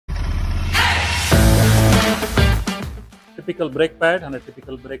typical brake pad and a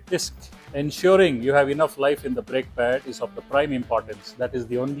typical brake disc. Ensuring you have enough life in the brake pad is of the prime importance. That is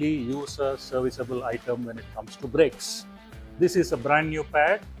the only user serviceable item when it comes to brakes. This is a brand new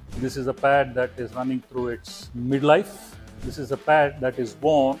pad. This is a pad that is running through its midlife. This is a pad that is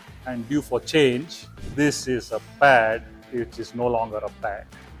worn and due for change. This is a pad which is no longer a pad.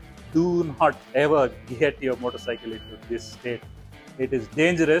 Do not ever get your motorcycle into this state. It is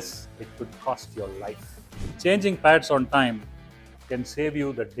dangerous. It could cost your life. Changing pads on time can save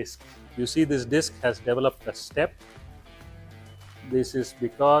you the disc. You see, this disc has developed a step. This is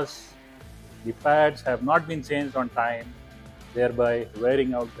because the pads have not been changed on time, thereby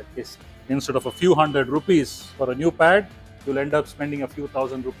wearing out the disc. Instead of a few hundred rupees for a new pad, you'll end up spending a few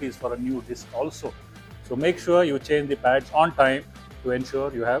thousand rupees for a new disc also. So make sure you change the pads on time to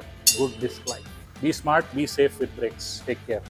ensure you have good disc life. Be smart, be safe with brakes. Take care.